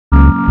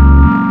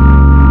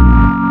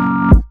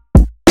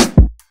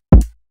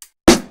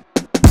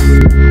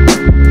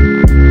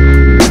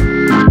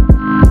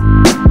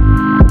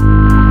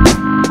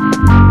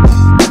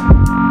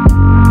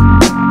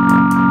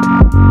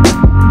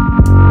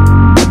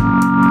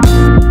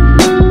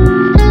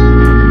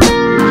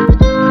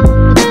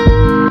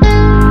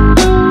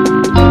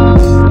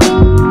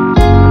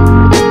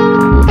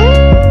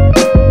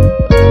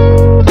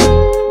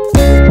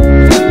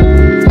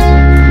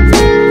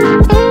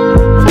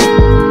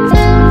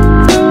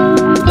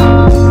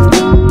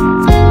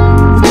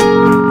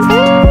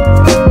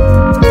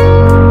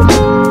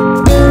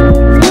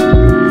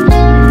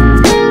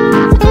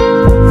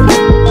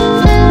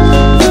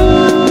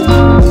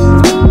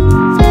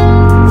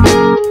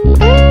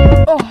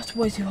it's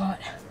way too hot.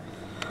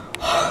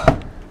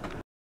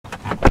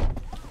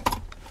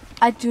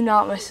 I do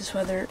not miss this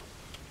weather.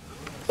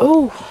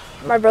 Oh,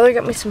 my brother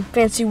got me some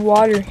fancy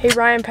water. Hey,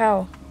 Ryan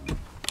Powell.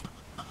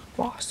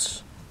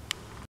 Boss.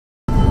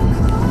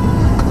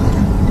 Kansas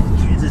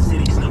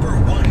City's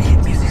 #1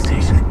 hit music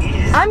station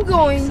is... I'm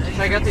going to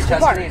the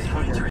park.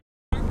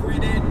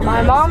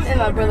 My mom and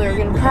my brother are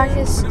going to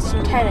practice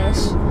some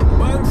tennis.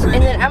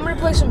 And then I'm going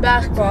to play some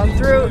basketball and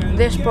throw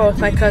this ball with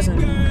my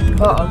cousin.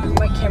 Uh-oh,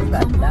 my camera's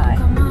about to die.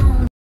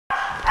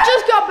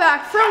 Just got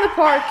back from the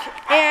park,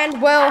 and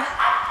well,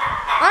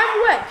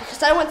 I'm wet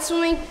because I went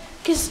swimming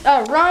because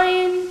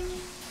Ryan,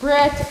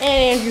 Brett,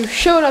 and Andrew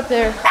showed up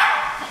there.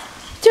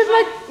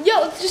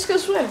 Yo, let's just go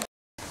swim.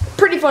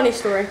 Pretty funny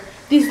story.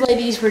 These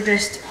ladies were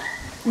just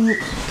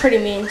pretty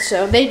mean,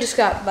 so they just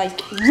got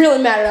like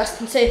really mad at us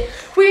and say,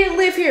 we didn't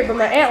live here, but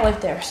my aunt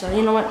lived there, so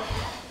you know what?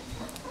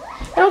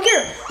 I don't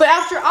care. But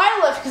after I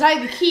left, because I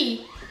had the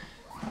key,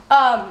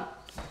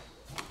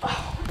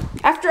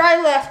 after I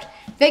left,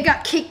 they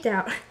got kicked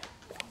out.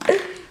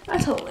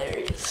 That's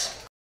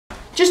hilarious.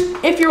 Just,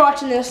 if you're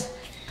watching this,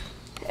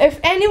 if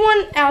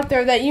anyone out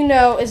there that you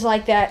know is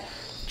like that,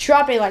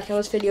 drop a like on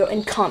this video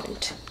and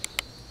comment.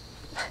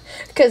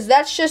 Because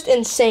that's just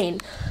insane.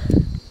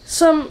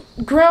 Some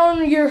grown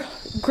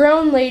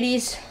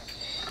ladies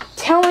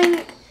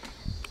telling,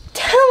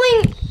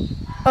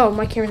 oh,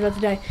 my camera's about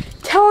to die.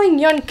 Telling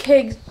young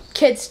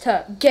kids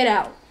to get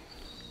out.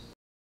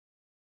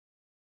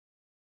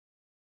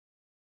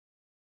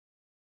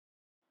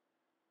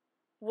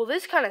 Well,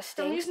 this kind of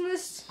stinks. I'm using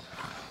this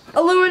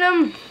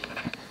aluminum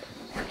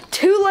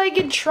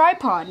two-legged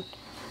tripod.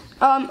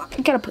 I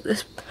gotta put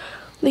this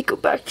Lego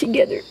back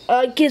together.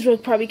 Gizmo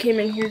probably came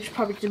in here, just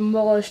probably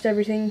demolished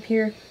everything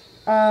here.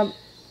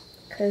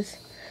 Because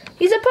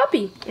he's a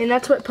puppy, and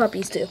that's what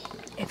puppies do.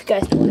 If you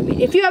guys know what I mean.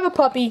 If you have a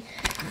puppy,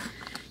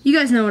 you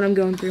guys know what I'm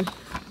going through.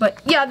 But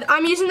yeah,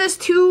 I'm using this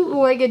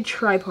two-legged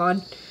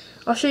tripod.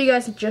 I'll show you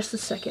guys in just a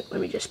second. Let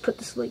me just put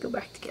this Lego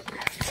back together.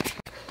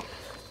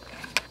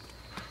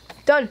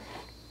 Done.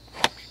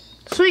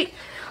 Sweet.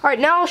 Alright,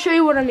 now I'll show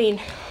you what I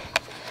mean.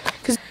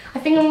 Because I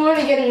think I'm going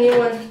to get a new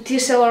one.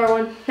 DSLR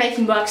one.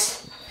 19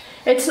 bucks.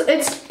 It's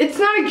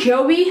not a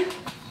Joby.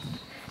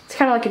 It's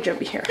kind of like a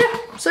Joby here. Yeah.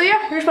 So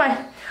yeah, here's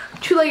my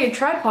two-legged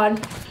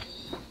tripod.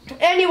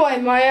 Anyway,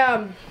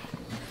 my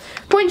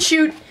point and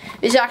shoot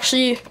is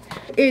actually,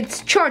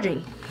 it's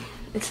charging.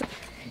 I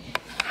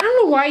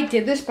don't know why I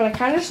did this, but I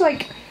kind of just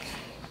like,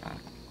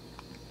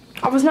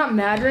 I was not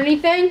mad or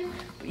anything.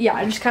 But yeah,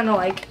 I just kind of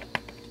like,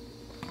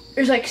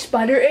 there's like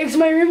spider eggs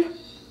in my room.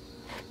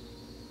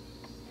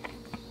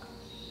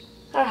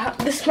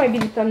 This might be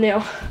the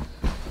thumbnail.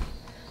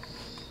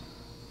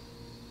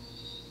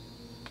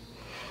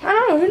 I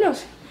don't know, who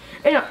knows?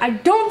 Anyway, I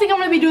don't think I'm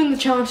gonna be doing the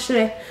challenge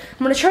today.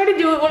 I'm gonna try to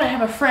do it when I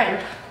have a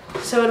friend.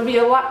 So it'll be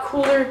a lot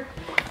cooler,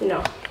 you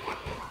know.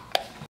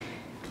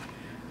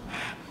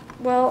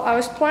 Well, I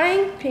was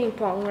playing ping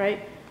pong,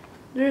 right?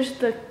 There's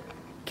the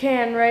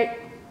can, right?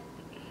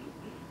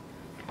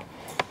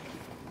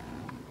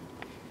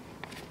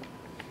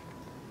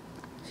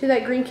 See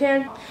that green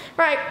can?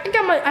 Right,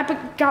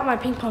 I got my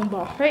ping pong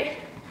ball, right?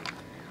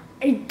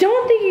 I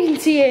don't think you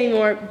can see it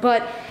anymore,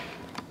 but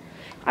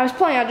I was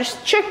playing, I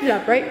just checked it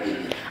up,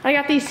 right? I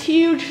got these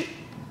huge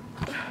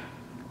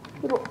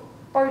little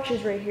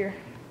arches right here.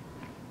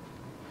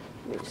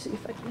 Let me see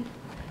if I can,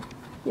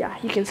 yeah,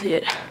 you can see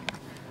it.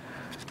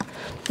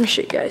 Let me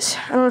show you guys.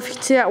 I don't know if you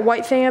can see that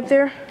white thing up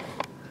there.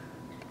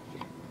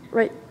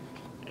 Right.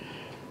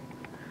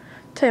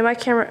 Tell you,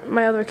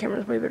 my other camera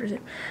is way better too.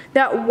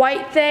 That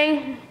white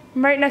thing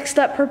right next to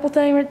that purple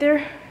thing right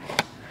there.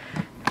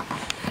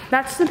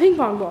 That's the ping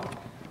pong ball.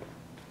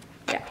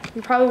 Yeah,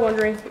 you're probably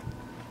wondering.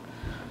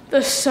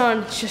 The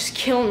sun's just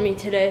killing me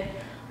today.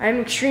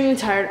 I'm extremely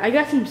tired. I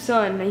got some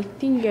sun. I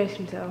think you guys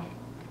can tell.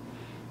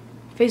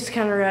 Face is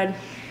kind of red.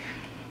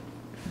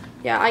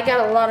 Yeah, I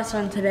got a lot of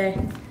sun today.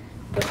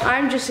 But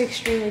I'm just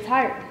extremely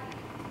tired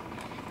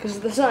because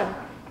of the sun.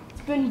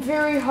 It's been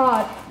very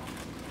hot.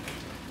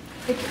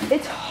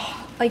 It's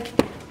hot. Like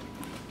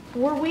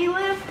where we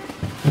live,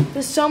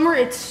 the summer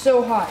it's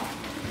so hot.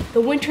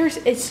 The winters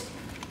it's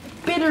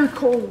bitter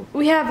cold.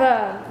 We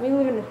live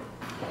in a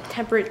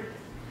temperate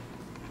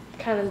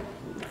kind of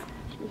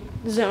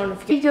zone.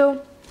 Here you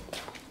go,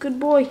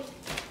 good boy.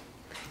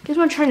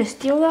 Gizmo trying to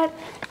steal that?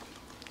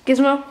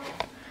 Gizmo,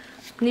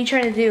 what are you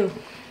trying to do?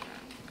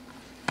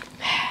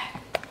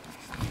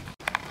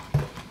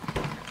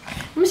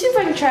 Let me see if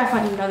I can try to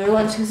find another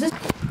lens, because this,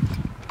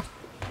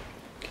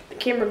 the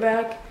camera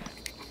back. I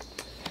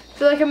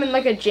feel like I'm in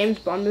like a James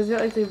Bond movie at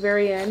like the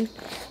very end.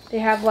 They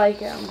have like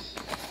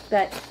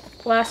that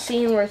last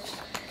scene where it's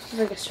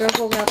like a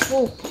circle around.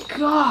 Oh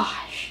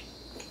gosh.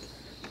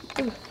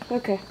 Ooh,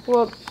 okay,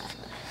 well,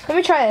 let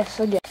me try this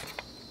again.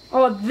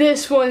 Oh,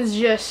 this one's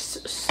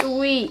just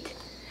sweet.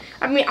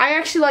 I mean, I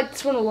actually like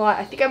this one a lot.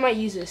 I think I might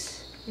use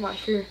this. I'm not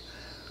sure.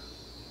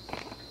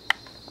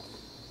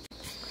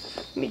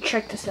 Let me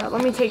check this out.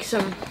 Let me take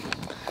some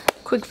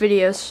quick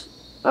videos.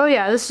 Oh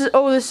yeah, this is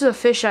a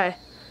fisheye.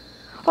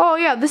 Oh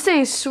yeah, this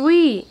thing is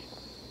sweet.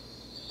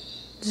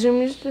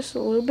 Zoom in just a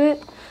little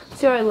bit.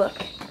 See how I look.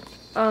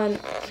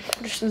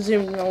 Just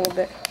zoom in a little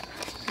bit.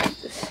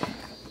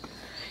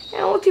 Yeah,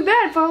 don't look too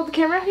bad. Follow the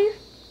camera out here.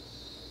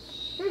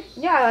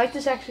 Yeah, I like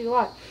this actually a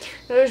lot.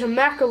 Now, there's a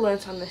macro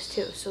lens on this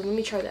too, so let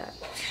me try that.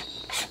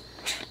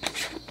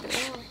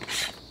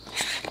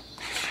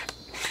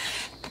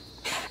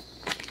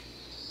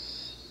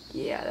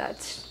 Yeah,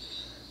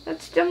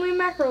 that's definitely a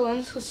macro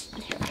lens.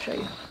 Here, I'll show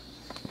you.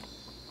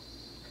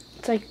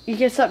 It's like it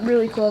gets up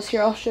really close.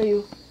 Here, I'll show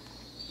you.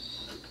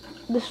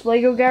 This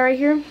Lego guy right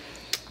here.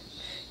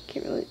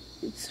 Can't really.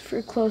 It's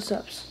for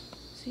close-ups.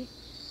 See?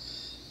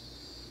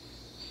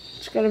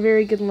 It's got a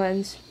very good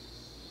lens.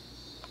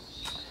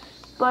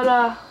 But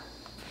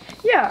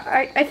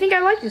yeah, I think I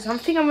like this. I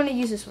think I'm gonna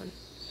use this one.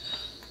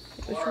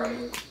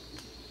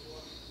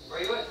 Were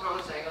you at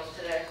Thomas Angles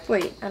today?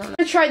 Wait, I don't know.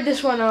 I tried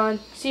this one on.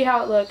 See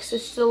how it looks.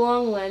 It's the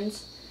long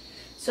lens.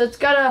 So it's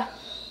got a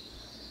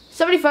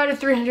 75 to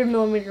 300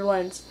 millimeter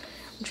lens,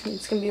 which means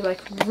it's gonna be like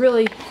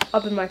really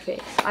up in my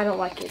face. I don't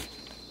like it.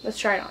 Let's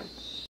try it on.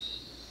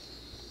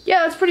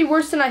 Yeah, that's pretty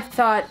worse than I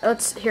thought.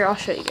 Here, I'll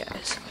show you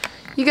guys.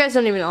 You guys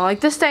don't even know.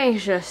 Like, this thing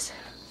is just,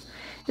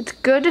 it's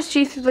good to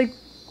see through like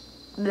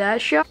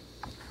that shot.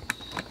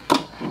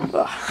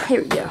 Oh,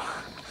 here we go.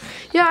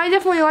 Yeah, I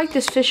definitely like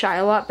this fisheye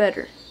a lot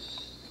better.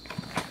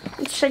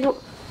 Let's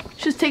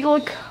just take a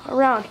look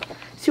around.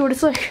 See what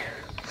it's like.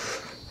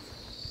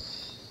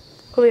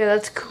 Oh yeah,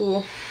 that's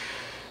cool.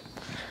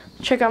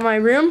 Check out my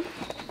room.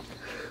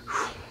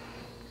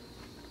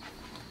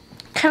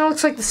 Kind of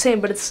looks like the same,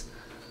 but it's,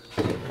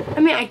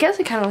 I mean, I guess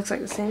it kind of looks like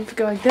the same. If you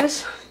go like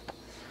this,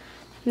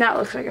 now it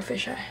looks like a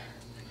fisheye.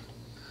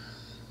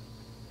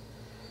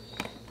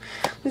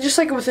 Just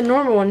like with a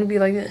normal one, it'd be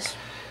like this.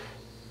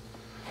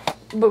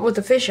 But with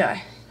the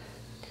fisheye,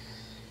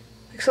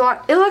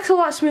 it looks a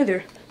lot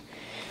smoother.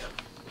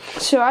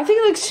 So I think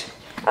it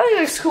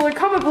looks cooler.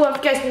 Comment below if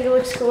you guys think it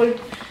looks cooler,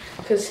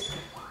 because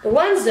the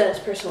lens does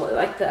personally.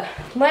 Like the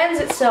lens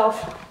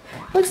itself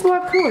looks a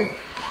lot cooler.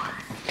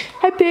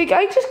 Hi Pig,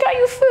 I just got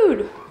you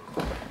food.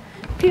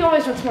 Pig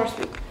always wants more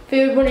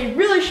food when he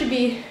really should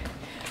be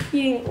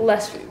eating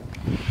less food.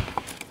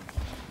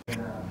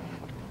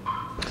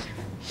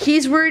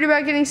 He's worried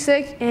about getting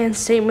sick, and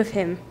same with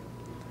him.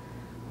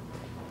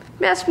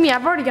 Ask me,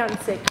 I've already gotten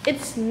sick.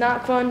 It's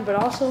not fun, but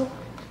also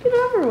get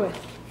it over with.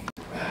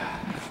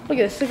 Look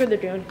at this, look what they're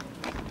doing.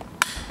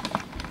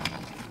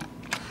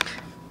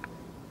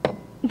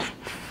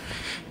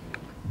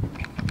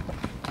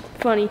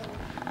 Funny.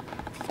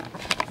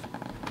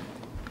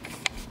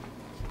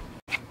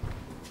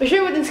 I'll show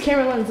you what this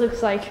camera lens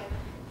looks like,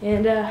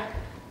 and I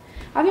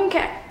think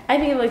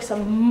it looks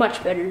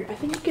much better. I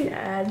think you can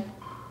add.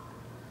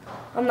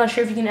 I'm not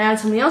sure if you can add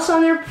something else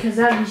on there because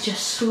that would be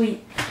just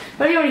sweet.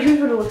 But anyway, here's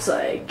what it looks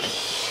like.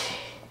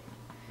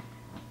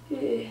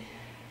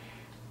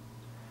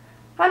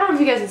 I don't know if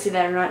you guys can see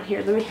that or not.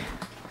 Here, let me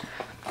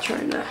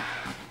turn that.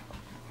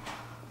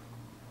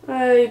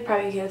 You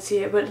probably can't see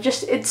it, but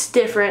it's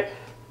different.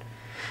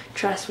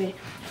 Trust me.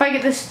 If I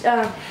get this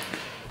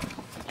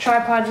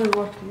tripod, it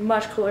will look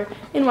much cooler.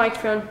 And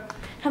microphone,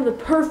 have the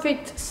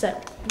perfect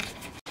setup.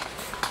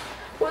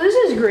 Well, this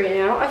is great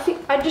now. I think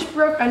I just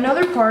broke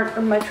another part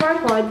of my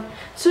tripod,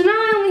 so now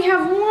I only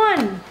have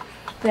one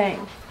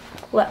thing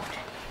left.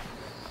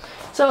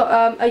 So,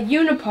 a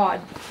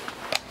unipod.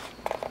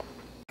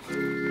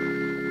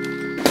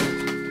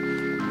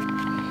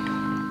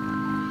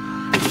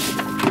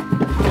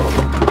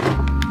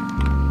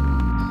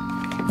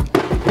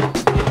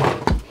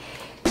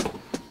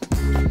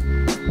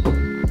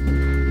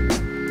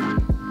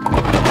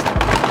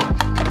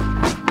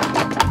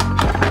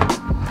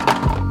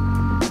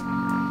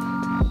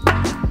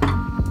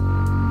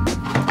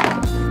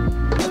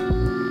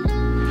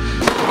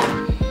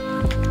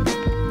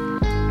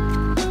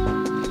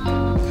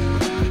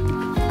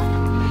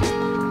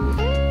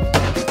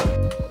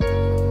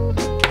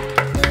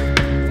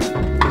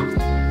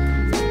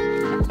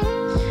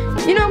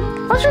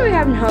 I was really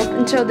having hope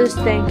until this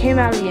thing came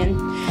out again.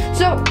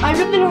 So I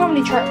really don't have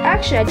any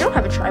actually, I don't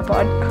have a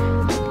tripod.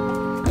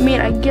 I mean,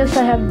 I guess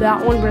I have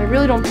that one, but I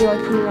really don't feel like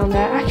putting it on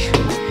that.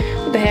 Actually,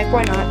 what the heck,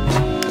 why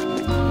not?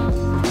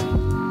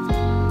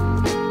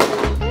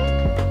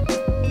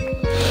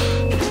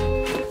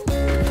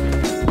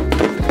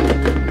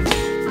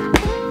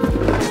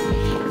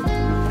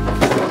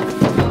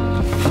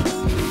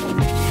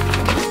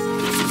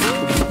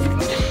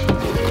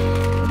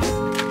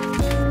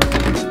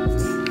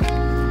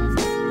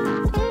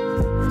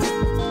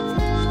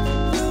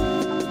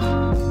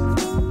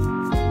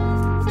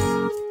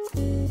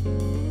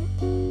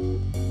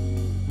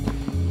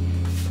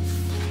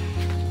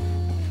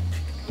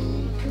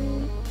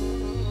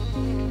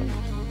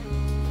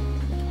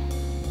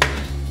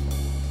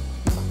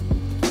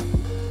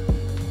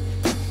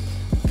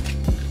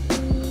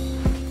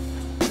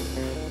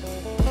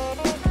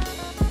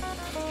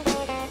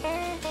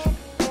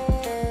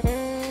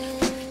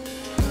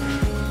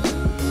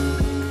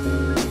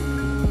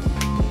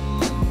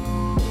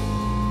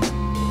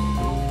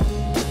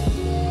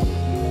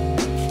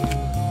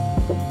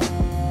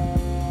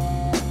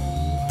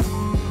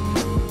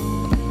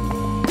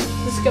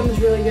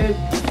 really good.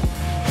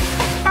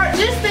 Alright,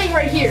 this thing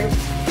right here,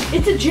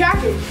 it's a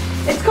jacket.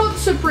 It's called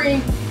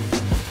Supreme.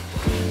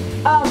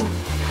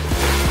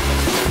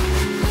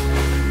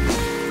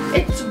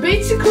 It's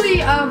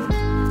basically a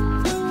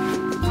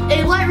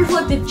light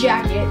reflective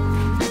jacket.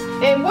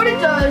 And what it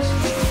does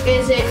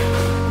is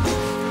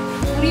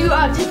when you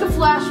take a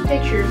flash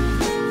picture,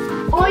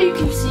 all you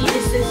can see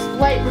is this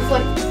light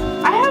reflect.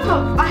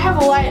 I have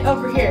a light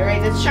over here,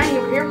 right? That's shining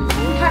over here. You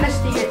can kind of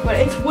see it, but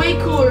it's way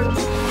cooler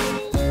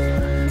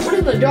when it's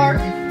in the dark.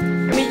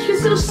 I mean, you can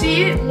still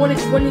see it when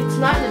it's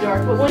not in the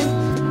dark, but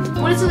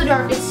when it's in the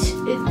dark, you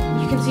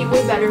can see it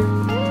way better.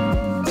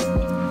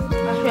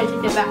 Actually, I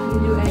take that back. You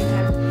can do it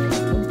anytime.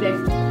 It's big.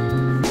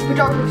 The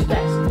dark looks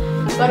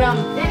best. But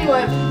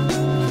anyway,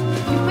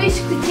 you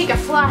basically take a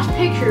flash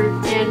picture,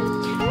 and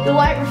the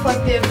light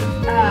reflective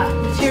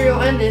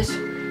material in this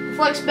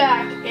reflects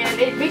back, and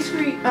it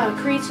basically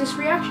creates this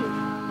reaction.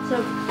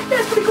 So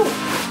yeah, it's pretty cool.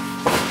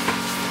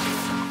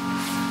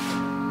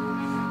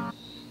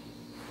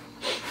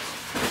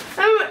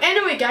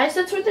 Anyway, guys,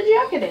 that's what the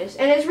jacket is,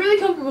 and it's really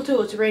comfortable too.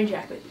 It's a rain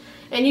jacket,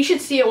 and you should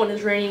see it when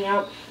it's raining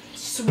out.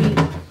 Sweet. And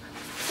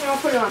I'll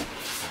put it on.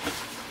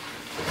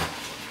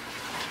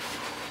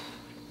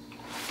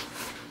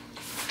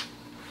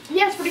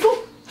 Yeah, it's pretty cool.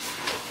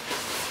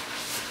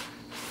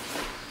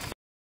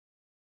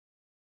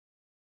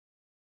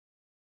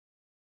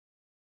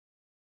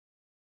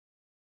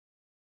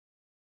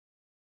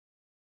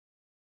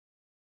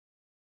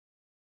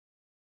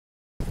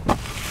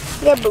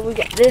 Yeah, but we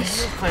got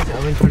this.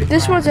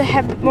 This one's a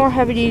more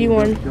heavy-duty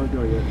one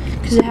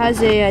because it has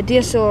a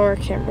DSLR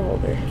camera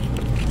holder.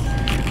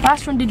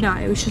 Last one did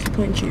not. It was just a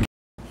point and shoot.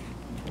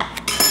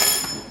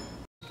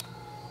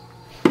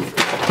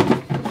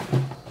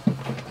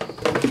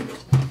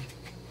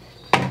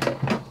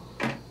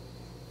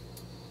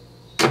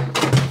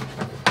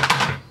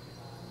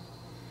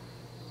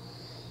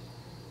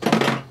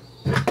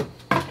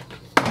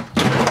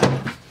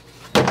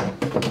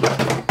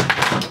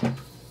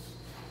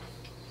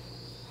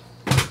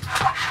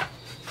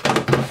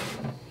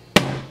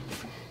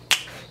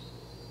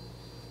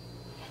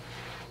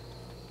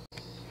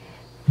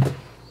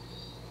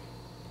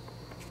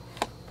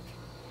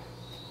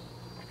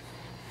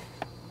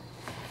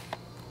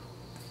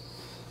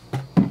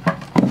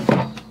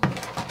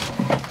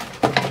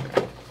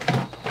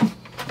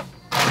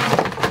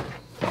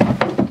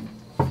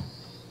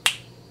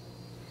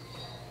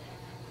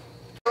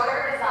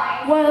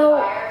 Well,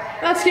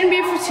 that's gonna be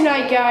it for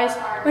tonight, guys.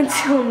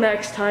 Until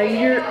next time,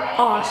 you're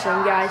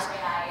awesome, guys.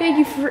 Thank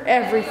you for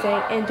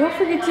everything, and don't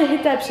forget to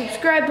hit that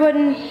subscribe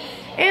button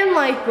and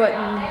like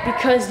button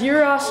because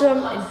you're awesome,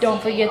 and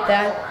don't forget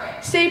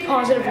that. Stay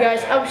positive,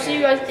 guys. I will see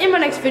you guys in my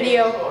next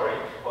video.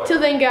 Till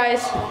then,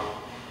 guys,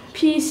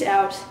 peace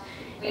out,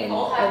 and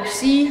I will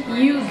see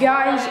you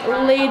guys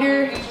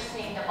later.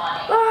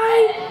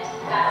 Bye.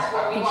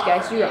 Peace,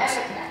 guys. You're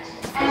awesome.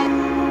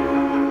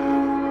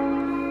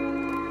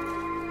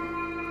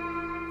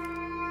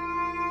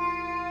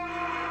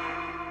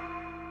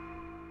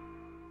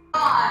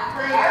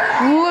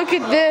 Look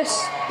at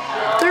this.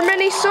 They're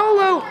mini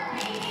solo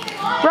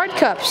red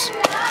cups.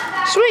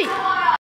 Sweet.